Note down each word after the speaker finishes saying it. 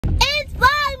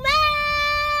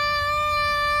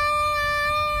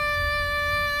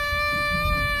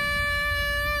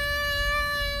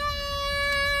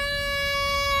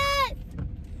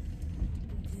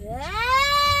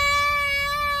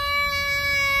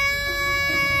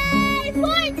It's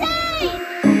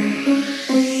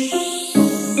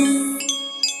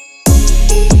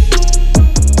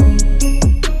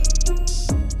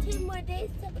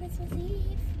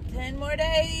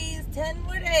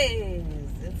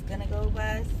gonna go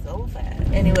by so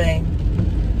fast. Anyway,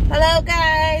 hello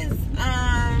guys.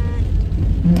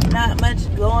 Not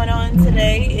much going on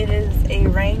today. It is a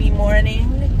rainy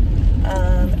morning,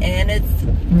 and it's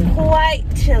quite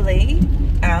chilly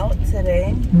out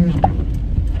today.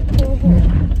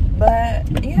 But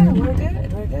yeah, we're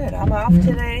good. We're good. I'm off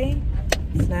today.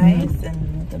 It's nice,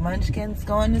 and the Munchkin's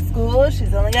going to school.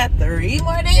 She's only got 3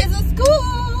 more days of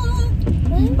school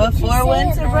before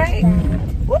winter break.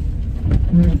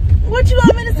 What you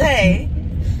want me to say?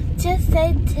 Just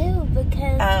say 2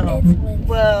 because it's winter.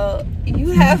 Well,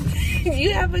 you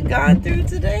haven't gone through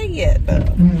today yet,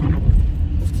 though.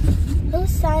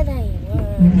 Whose side are you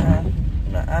on?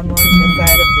 I'm on the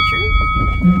side of the truth.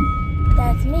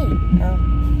 That's me. Oh.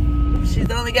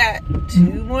 She's only got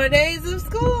 2 more days of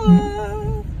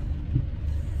school.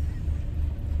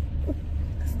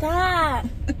 Stop.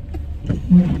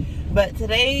 But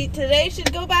today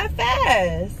should go by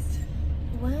fast.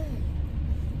 Why?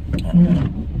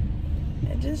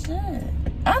 It just should.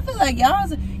 I feel like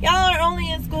y'all are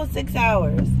only in school 6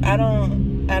 hours. I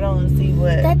don't see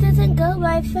what. That doesn't go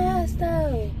by fast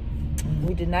though.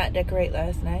 We did not decorate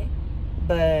last night,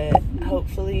 but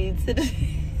hopefully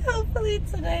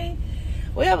today.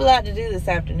 We have a lot to do this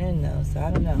afternoon though, so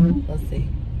I don't know. We'll see.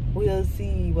 We'll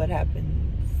see what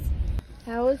happens.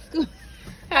 How was school?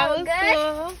 How was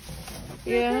school?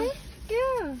 Yeah. Okay?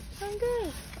 Yeah, I'm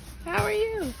good. How are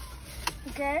you?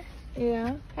 Good.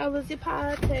 Yeah. How was your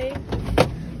party?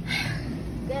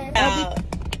 Good.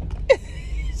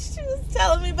 She was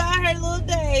telling me about her little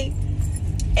day,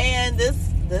 and this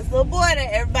little boy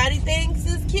that everybody thinks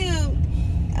is cute,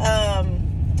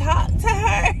 talked to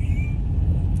her.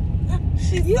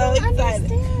 She's so excited.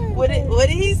 Understand. What did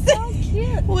he say? So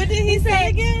cute. What did he say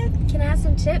again? Can I have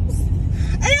some chips?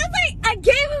 And I was like, I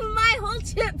gave him my whole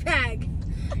chip bag.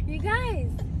 You guys.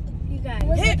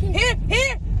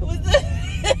 Here. Was the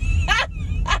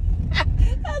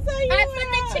That's how you I put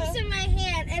the chips in my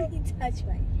hand and he touched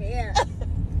my hair.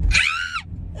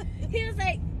 He was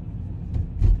like,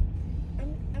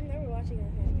 I'm never watching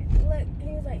that again. Look,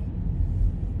 he was like,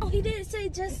 oh, he didn't say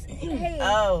just hey.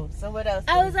 Oh, so what else?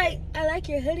 I was like, I like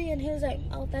your hoodie, and he was like,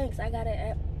 oh, thanks, I got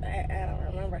it. I don't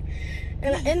remember.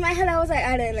 And in my head, I was like,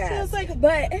 I didn't ask. She was like,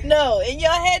 but no, in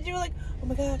your head, you were like, oh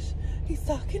my gosh, he's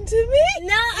talking to me.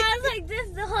 No, I was like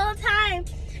this the whole time,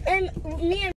 and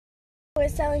me and were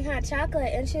selling hot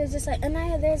chocolate, and she was just like,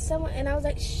 Anaya, there's someone, and I was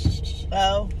like, shh, shh, shh.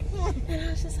 Oh. And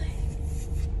I was just like,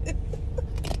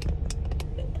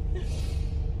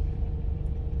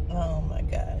 oh my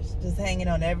gosh, just hanging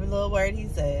on every little word he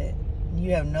said.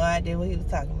 You have no idea what he was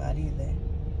talking about either.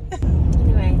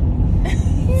 Anyway.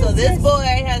 So this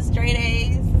boy has straight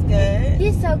A's. Good.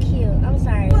 He's so cute. I'm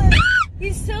sorry. What?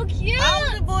 He's so cute. All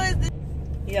the boys.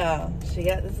 Y'all, she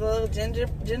got this little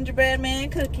gingerbread man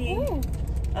cookie. Ooh.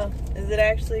 Oh, is it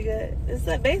actually good? It's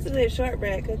like basically a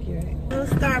shortbread cookie, right? Little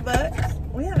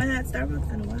Starbucks. We haven't had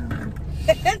Starbucks in a while.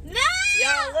 No!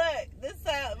 Y'all, look. This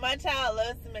sound. My child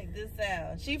loves to make this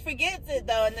sound. She forgets it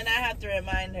though, and then I have to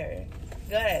remind her.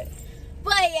 Go ahead.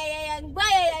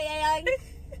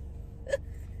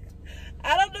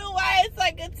 I don't know why it's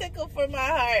like a tickle for my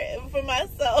heart and for my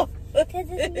soul. Because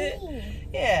it's me.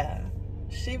 Yeah.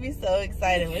 She be so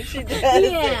excited when she does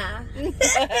Yeah. it.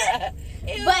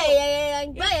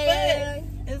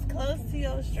 It's close to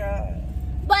your straw.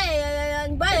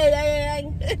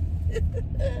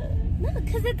 No,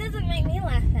 because it doesn't make me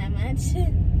laugh that much.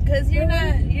 Because you're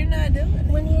not doing it.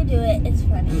 When you do it, it's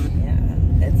funny. Yeah.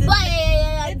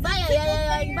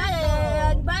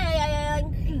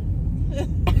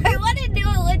 I want to do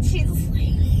it when she's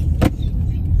sleeping.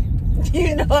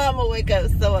 You know I'm gonna wake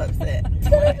up so upset. It's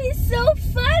gonna be so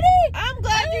funny. I'm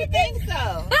glad you think so.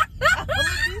 I'm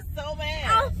gonna be so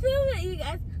mad. I'll film it, you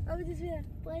guys. I'll just be like,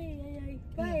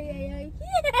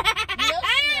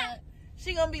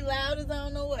 She gonna be loud as I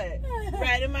don't know what.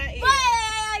 Right in my ear.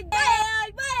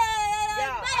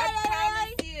 Y'all, I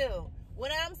promise you,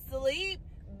 when I'm asleep,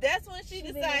 that's when she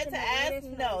decides to ask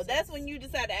me. No, that's when you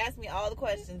decide to ask me all the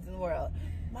questions in the world.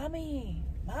 Mommy,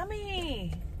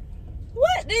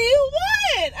 what do you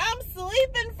want? I'm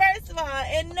sleeping, first of all.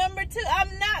 And number 2,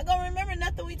 I'm not going to remember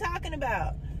nothing we talking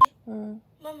about.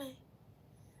 Mommy,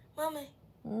 can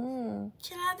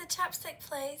I have the chopstick,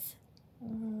 please?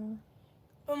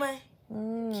 Mommy,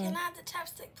 can I have the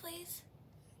chopstick, please?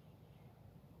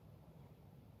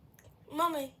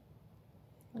 Mommy,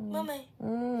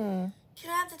 can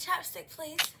I have the chopstick,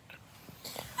 please?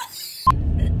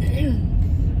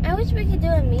 I wish we could do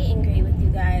a meet and greet with you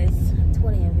guys.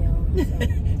 20 of y'all.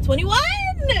 So. 21!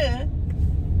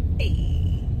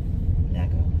 Hey. Not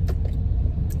go.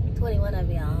 21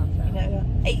 of y'all. So. Not go.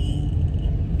 Hey.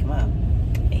 Come on.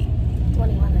 Hey.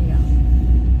 21 of y'all.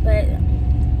 But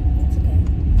it's okay.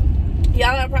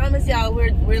 Y'all, I promise y'all,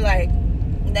 we're like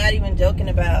not even joking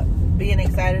about being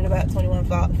excited about 21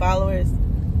 followers.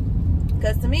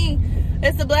 Because to me,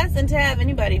 it's a blessing to have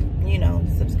anybody, you know,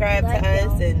 subscribe to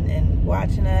us and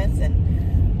watching us.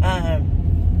 And I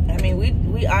mean,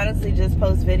 we honestly just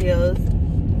post videos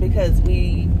because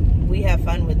we have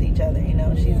fun with each other. You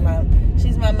know, she's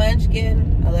my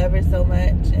munchkin. I love her so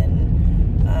much,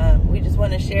 and we just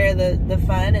want to share the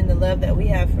fun and the love that we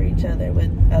have for each other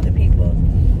with other people.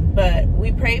 But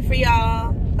we pray for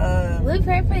y'all. We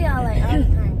pray for y'all like all the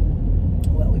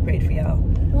time. Well, we prayed for y'all.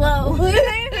 Well, we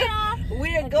pray for y'all.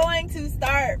 We're going to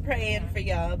start praying for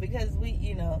y'all because we,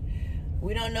 you know,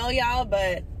 we don't know y'all,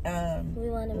 but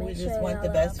we just want the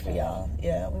best for y'all.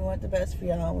 Yeah, we want the best for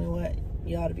y'all, and we want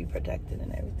y'all to be protected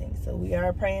and everything. So we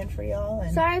are praying for y'all.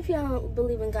 And sorry if y'all don't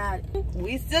believe in God.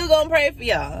 We still gonna pray for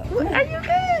y'all. Are you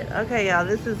good? Okay, y'all.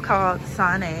 This is called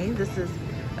NyNy. This is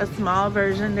a small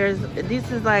version. This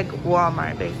is like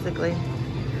Walmart, basically.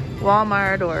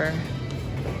 Walmart or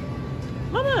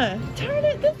Mama, turn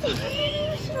it this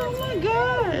way. Oh my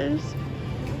gosh.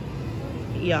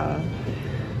 Y'all.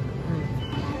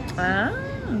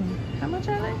 Oh, how much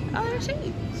are they? Oh, they're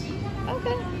cheap.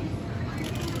 Okay.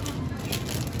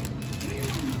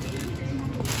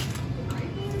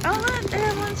 Oh, look, they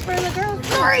have ones for the girls.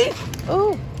 Sorry.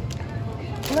 Oh.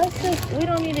 We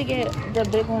don't need to get the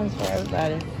big ones for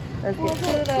everybody. Let's get 2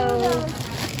 of those.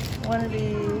 1 of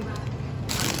these.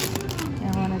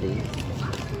 And 1 of these.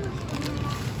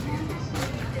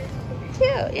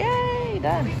 Cute. Yay,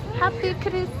 done. Happy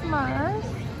Christmas.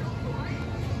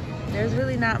 There's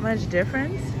really not much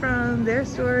difference from their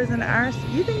stores and ours.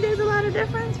 You think there's a lot of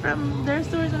difference from their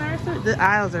stores and our stores? The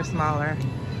aisles are smaller,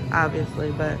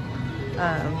 obviously, but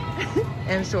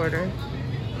and shorter.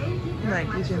 Like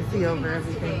you can see over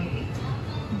everything.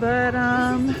 But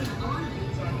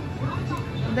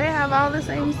they have all the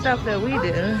same stuff that we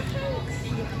do.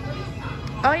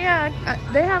 Oh yeah,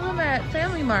 they have them at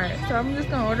Family Mart, so I'm just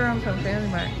gonna order them from Family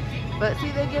Mart. But see,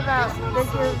 they give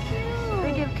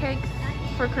cakes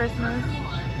for Christmas.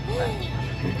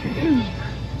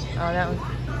 Oh, that was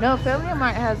no. Family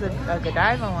Mart has a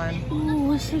Godiva one. Ooh,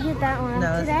 we should get that one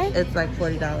today. It's like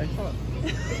 $40.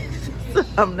 So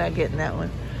I'm not getting that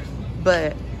one.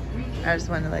 But I just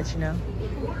wanted to let you know.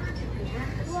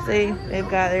 See, they've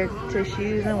got their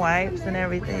tissues and wipes and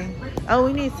everything. Oh,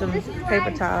 we need some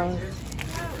paper towels.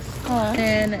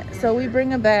 And so we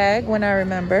bring a bag when I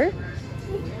remember,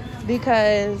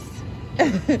 because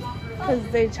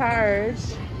they charge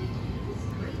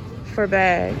for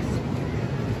bags.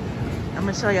 I'm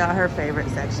gonna show y'all her favorite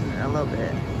section in a little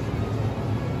bit.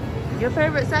 Your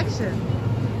favorite section?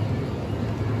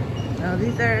 No,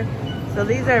 these are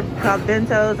called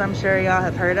bentos. I'm sure y'all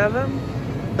have heard of them.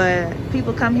 But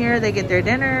people come here, they get their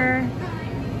dinner,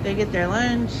 they get their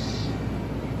lunch.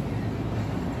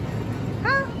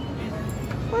 Huh?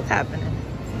 What's happening?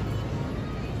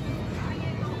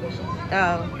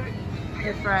 Oh,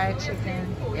 the fried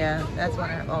chicken. Yeah, that's one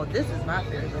of, oh, this is my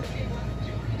favorite.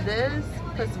 This,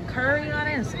 put some curry on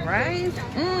it and some rice.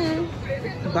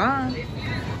 Bomb.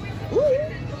 Ooh,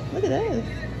 look at this.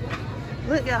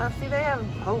 Look, y'all, see they have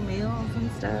whole meals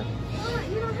and stuff. Oh,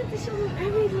 you don't have to show them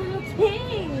every little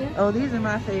thing. Oh, these are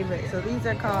my favorite. So these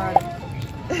are called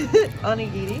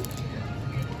onigiri.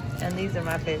 And these are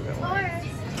my favorite ones.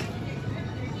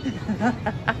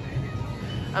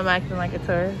 I'm acting like a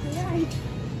tourist? Yeah.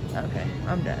 Okay,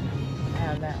 I'm done. I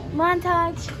have that one.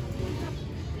 Montage.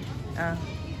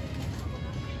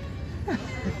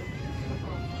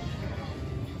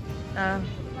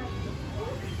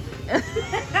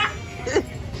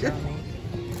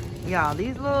 Y'all,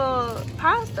 these little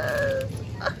pastas.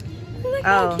 Look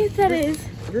how cute that is.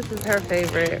 This is her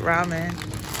favorite ramen.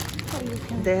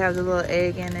 They have the little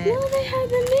egg in it. No, they have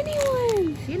the mini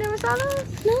ones. You never saw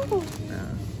those? No. No.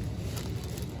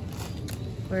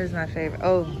 Where's my favorite?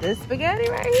 Oh, this spaghetti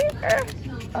right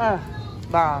here.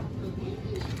 Bomb.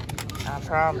 I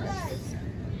promise.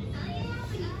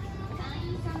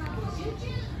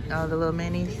 Oh, the little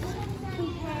minis.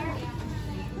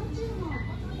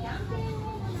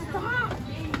 Stop.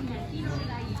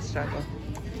 Struggle.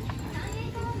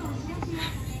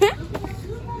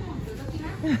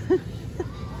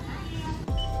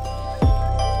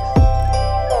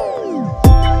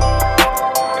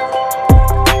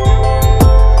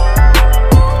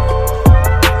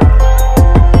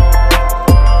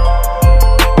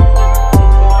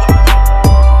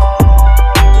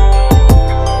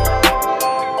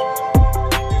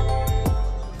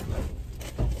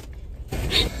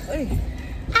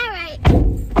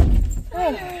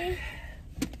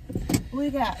 we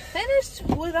got finished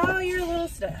with all your little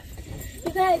stuff?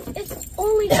 You guys, it's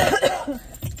only 5 o'clock.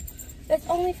 It's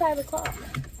only 5 o'clock.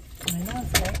 I know,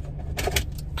 okay.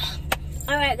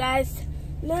 Alright, guys.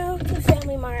 Now to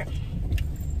Family Mart.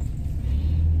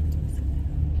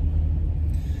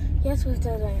 Yes, we're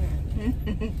still doing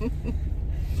it.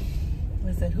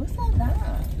 We said, who said that?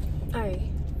 Alright.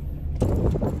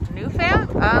 New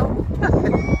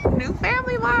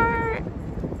Family Mart.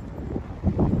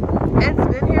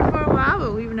 It's been here for a while,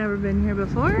 but we've never been here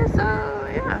before, so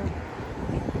yeah.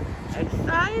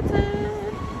 Excited.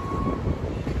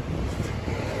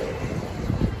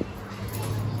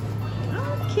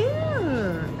 Oh, cute.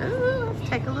 Ooh, let's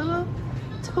take a little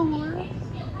tour.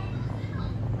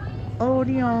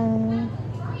 Odeon.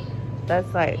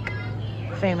 That's like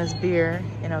famous beer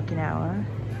in Okinawa.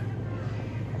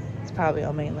 It's probably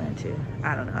on mainland too.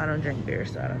 I don't know. I don't drink beer,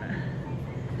 so I don't know.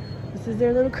 This is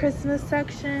their little Christmas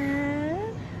section.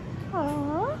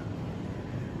 Aww.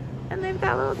 And they've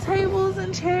got little tables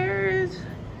and chairs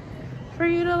for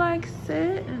you to like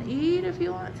sit and eat if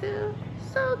you want to.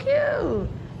 So cute.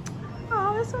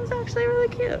 Oh, this one's actually really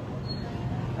cute.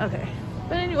 Okay,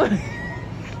 but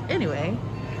anyway,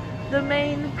 the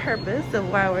main purpose of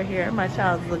why we're here, my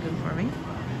child's looking for me.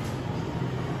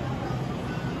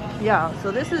 Y'all, so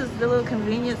this is the little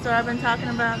convenience store I've been talking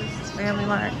about. This is Family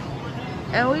Mart.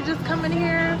 And we just come in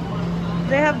here.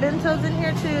 They have bentos in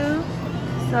here too.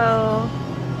 So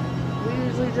we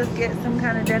usually just get some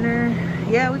kind of dinner.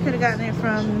 Yeah, we could have gotten it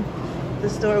from the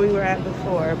store we were at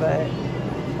before, but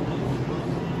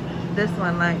this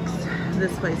one likes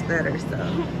this place better, so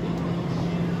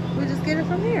we just get it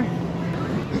from here.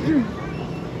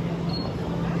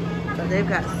 So they've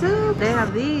got soup. They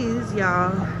have these,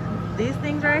 y'all. These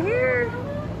things right here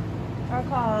are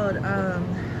called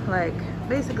like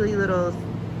basically little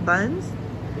buns.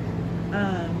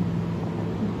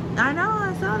 I know,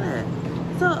 I saw that.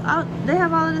 So they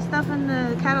have all of this stuff in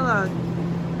the catalog,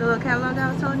 the little catalog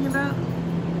I was telling you about,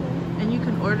 and you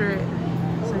can order it.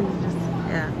 So you just,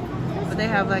 yeah. But they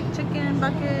have like chicken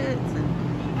buckets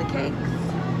and the cakes.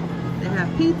 They have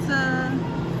pizza,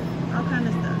 all kind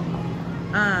of stuff.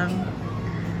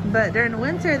 But during the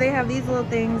winter, they have these little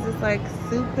things. It's like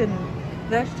soup and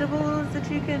vegetables that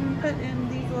you can put in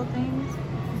these little things,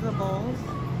 these little bowls.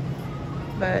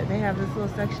 But they have this little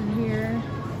section here.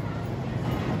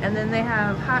 And then they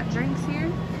have hot drinks here,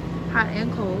 hot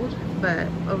and cold. But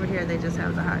over here, they just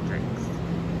have the hot drinks.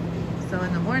 So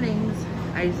in the mornings,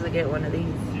 I usually get one of these.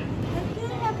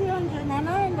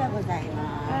 947円でござい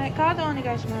ます。はい、カードお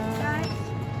願いします。はい、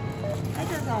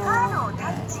どうぞ。カードをタ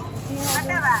ッチ。ま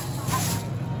たは。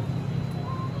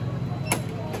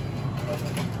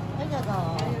はい、どうぞ。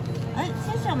はい、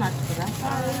少々お待ちくださ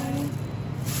い。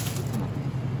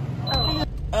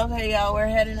Okay, y'all, we're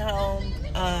heading home.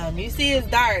 You see it's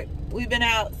dark. We've been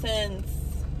out since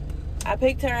I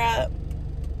picked her up.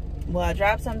 Well, I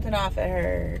dropped something off at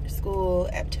her school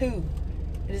at 2.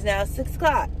 It is now 6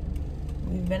 o'clock.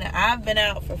 I've been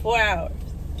out for 4 hours.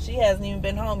 She hasn't even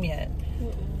been home yet.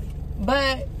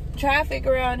 But traffic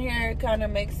around here kind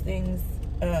of makes things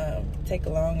take a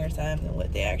longer time than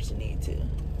what they actually need to.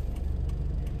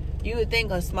 You would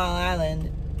think a small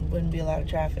island wouldn't be a lot of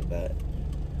traffic, but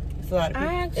it's a lot of people.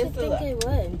 I actually think it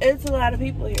would. It's a lot of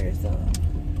people here, so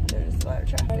there's a lot of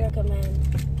traffic. I recommend.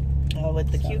 Oh,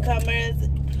 with the cucumbers.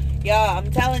 Y'all, I'm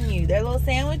telling you, their little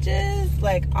sandwiches,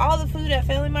 like all the food at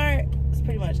Family Mart, is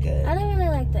pretty much good. I don't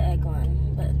really like the egg one,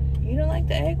 but You don't like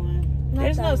the egg one? Not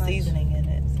There's no that much. seasoning in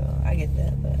it, so I get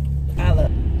that, but I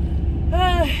love it.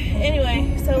 Anyway,